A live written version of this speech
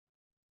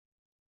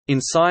In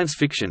science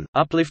fiction,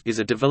 uplift is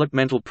a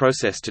developmental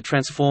process to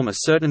transform a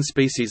certain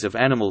species of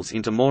animals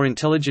into more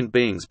intelligent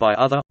beings by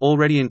other,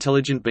 already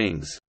intelligent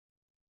beings.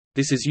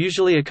 This is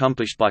usually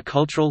accomplished by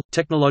cultural,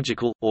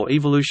 technological, or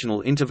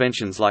evolutional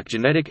interventions like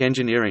genetic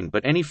engineering,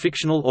 but any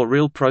fictional or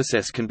real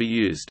process can be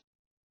used.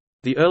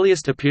 The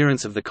earliest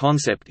appearance of the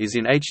concept is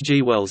in H.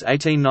 G. Wells'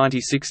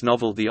 1896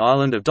 novel The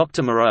Island of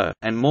Dr. Moreau,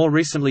 and more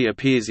recently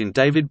appears in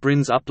David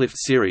Brin's Uplift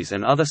series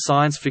and other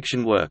science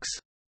fiction works.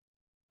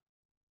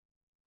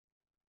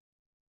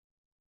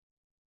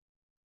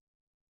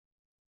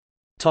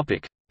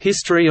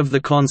 History of the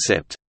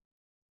concept.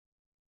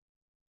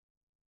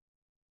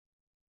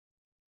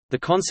 The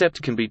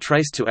concept can be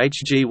traced to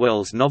H. G.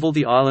 Wells' novel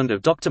The Island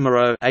of Dr.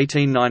 Moreau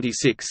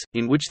 1896,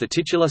 in which the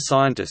titular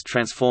scientist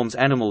transforms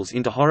animals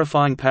into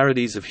horrifying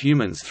parodies of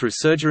humans through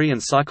surgery and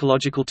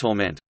psychological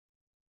torment.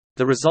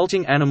 The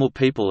resulting animal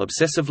people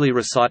obsessively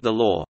recite the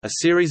law, a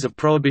series of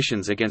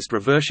prohibitions against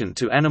reversion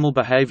to animal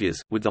behaviors,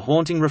 with the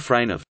haunting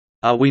refrain of,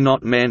 "Are we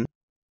not men?"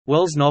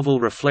 Wells'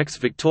 novel reflects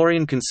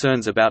Victorian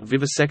concerns about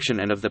vivisection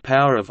and of the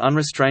power of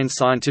unrestrained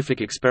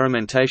scientific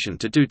experimentation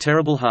to do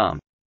terrible harm.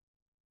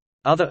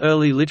 Other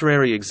early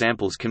literary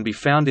examples can be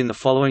found in the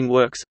following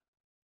works: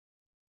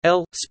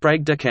 L.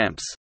 Sprague de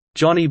Camp's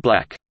Johnny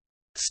Black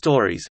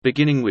stories,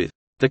 beginning with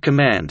The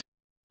Command,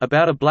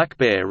 about a black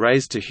bear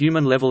raised to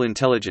human-level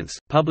intelligence,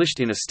 published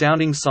in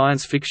Astounding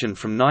Science Fiction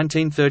from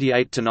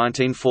 1938 to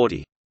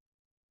 1940.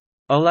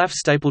 Olaf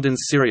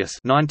Stapledon's Sirius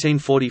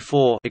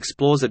 1944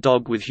 explores a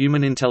dog with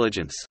human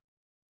intelligence.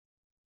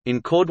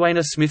 In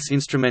Cordwainer Smith's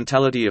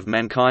Instrumentality of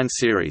Mankind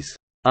series,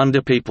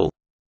 Underpeople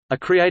are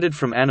created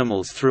from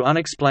animals through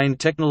unexplained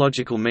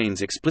technological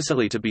means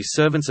explicitly to be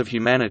servants of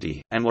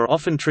humanity, and were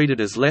often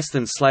treated as less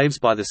than slaves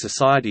by the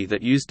society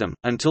that used them,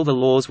 until the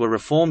laws were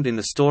reformed in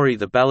the story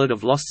The Ballad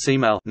of Lost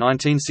Seamal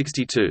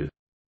 1962.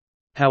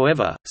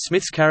 However,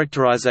 Smith's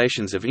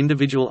characterizations of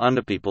individual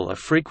underpeople are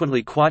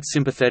frequently quite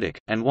sympathetic,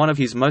 and one of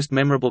his most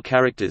memorable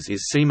characters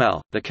is Seamal,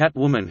 the cat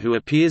woman who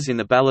appears in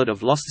The Ballad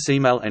of Lost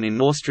Seamal and in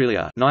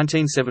Norstrilia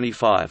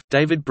 1975.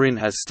 David Brin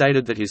has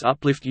stated that his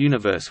Uplift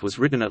universe was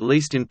written at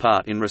least in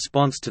part in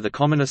response to the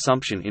common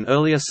assumption in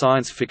earlier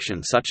science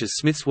fiction such as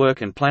Smith's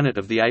work and Planet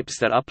of the Apes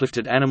that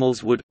uplifted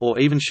animals would, or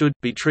even should,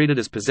 be treated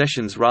as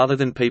possessions rather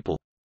than people.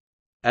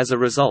 As a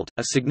result,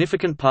 a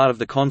significant part of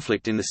the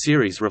conflict in the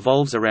series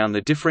revolves around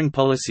the differing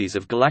policies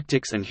of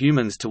galactics and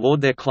humans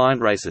toward their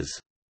client races.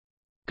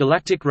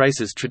 Galactic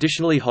races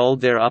traditionally hold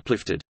their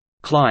uplifted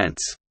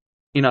clients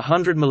in a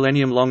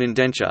 100-millennium-long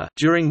indenture,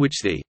 during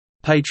which the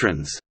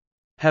patrons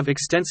have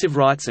extensive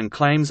rights and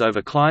claims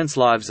over clients'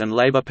 lives and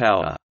labor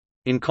power.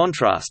 In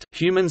contrast,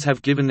 humans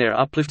have given their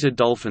uplifted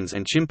dolphins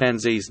and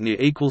chimpanzees near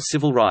equal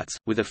civil rights,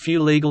 with a few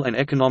legal and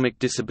economic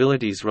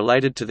disabilities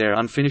related to their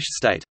unfinished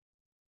state.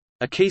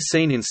 A key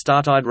scene in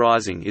Startide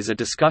Rising is a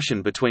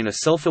discussion between a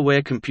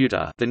self-aware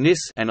computer, the NIS,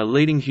 and a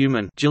leading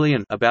human,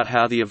 Jillian, about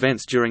how the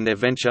events during their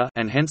venture,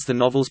 and hence the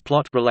novel's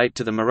plot, relate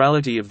to the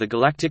morality of the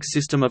galactic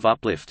system of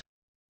uplift.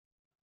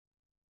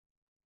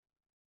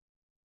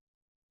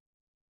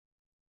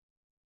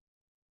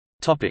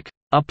 Topic: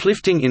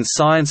 Uplifting in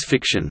science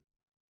fiction.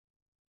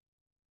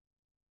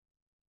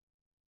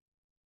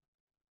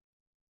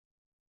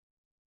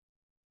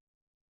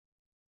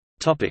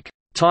 Topic: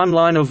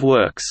 Timeline of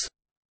works.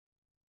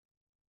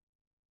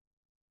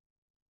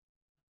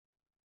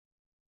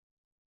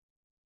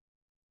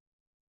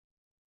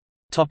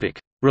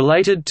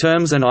 Related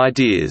terms and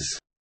ideas.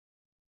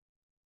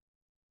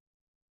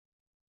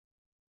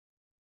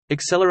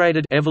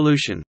 Accelerated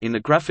evolution. In the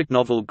graphic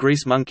novel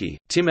Grease Monkey,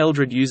 Tim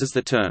Eldred uses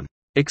the term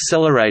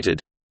accelerated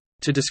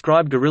to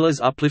describe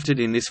gorillas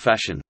uplifted in this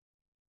fashion.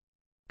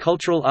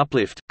 Cultural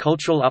uplift.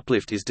 Cultural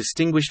uplift is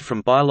distinguished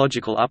from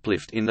biological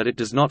uplift in that it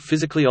does not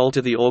physically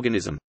alter the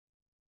organism.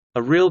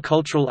 A real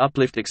cultural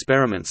uplift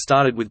experiment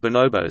started with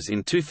bonobos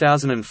in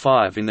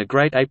 2005 in the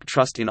Great Ape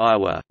Trust in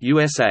Iowa,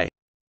 USA.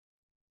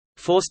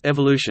 Forced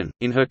evolution.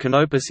 In her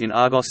Canopus in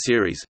Argos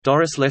series,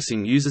 Doris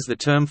Lessing uses the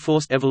term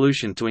forced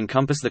evolution to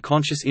encompass the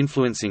conscious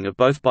influencing of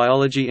both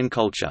biology and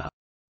culture.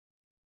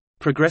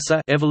 Progressor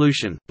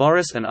evolution.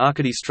 Boris and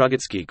Arkady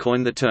Strugatsky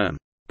coined the term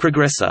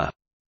progressor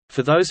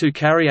for those who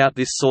carry out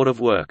this sort of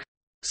work.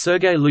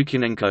 Sergei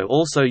Lukyanenko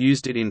also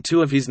used it in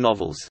two of his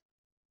novels.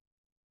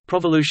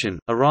 Provolution.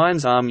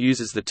 Orion's arm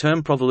uses the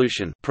term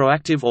provolution,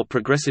 proactive or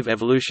progressive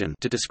evolution,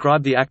 to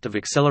describe the act of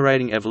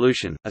accelerating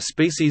evolution. A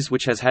species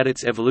which has had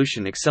its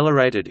evolution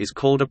accelerated is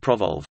called a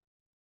provolve.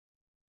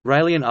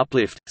 Raelian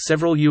uplift.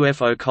 Several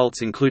UFO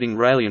cults including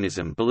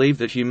Raelianism believe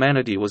that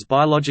humanity was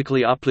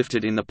biologically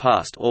uplifted in the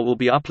past or will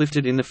be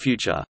uplifted in the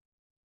future.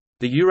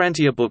 The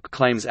Urantia book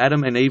claims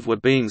Adam and Eve were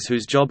beings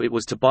whose job it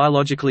was to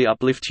biologically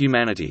uplift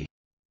humanity.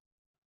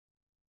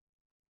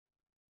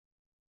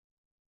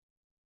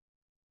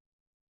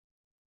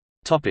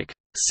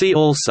 See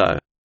also: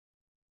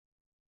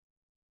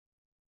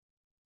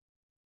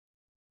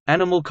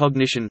 Animal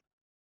cognition,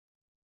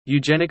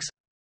 Eugenics,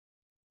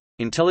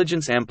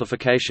 Intelligence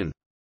amplification,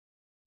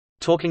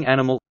 Talking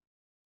animal,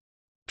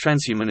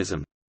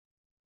 Transhumanism.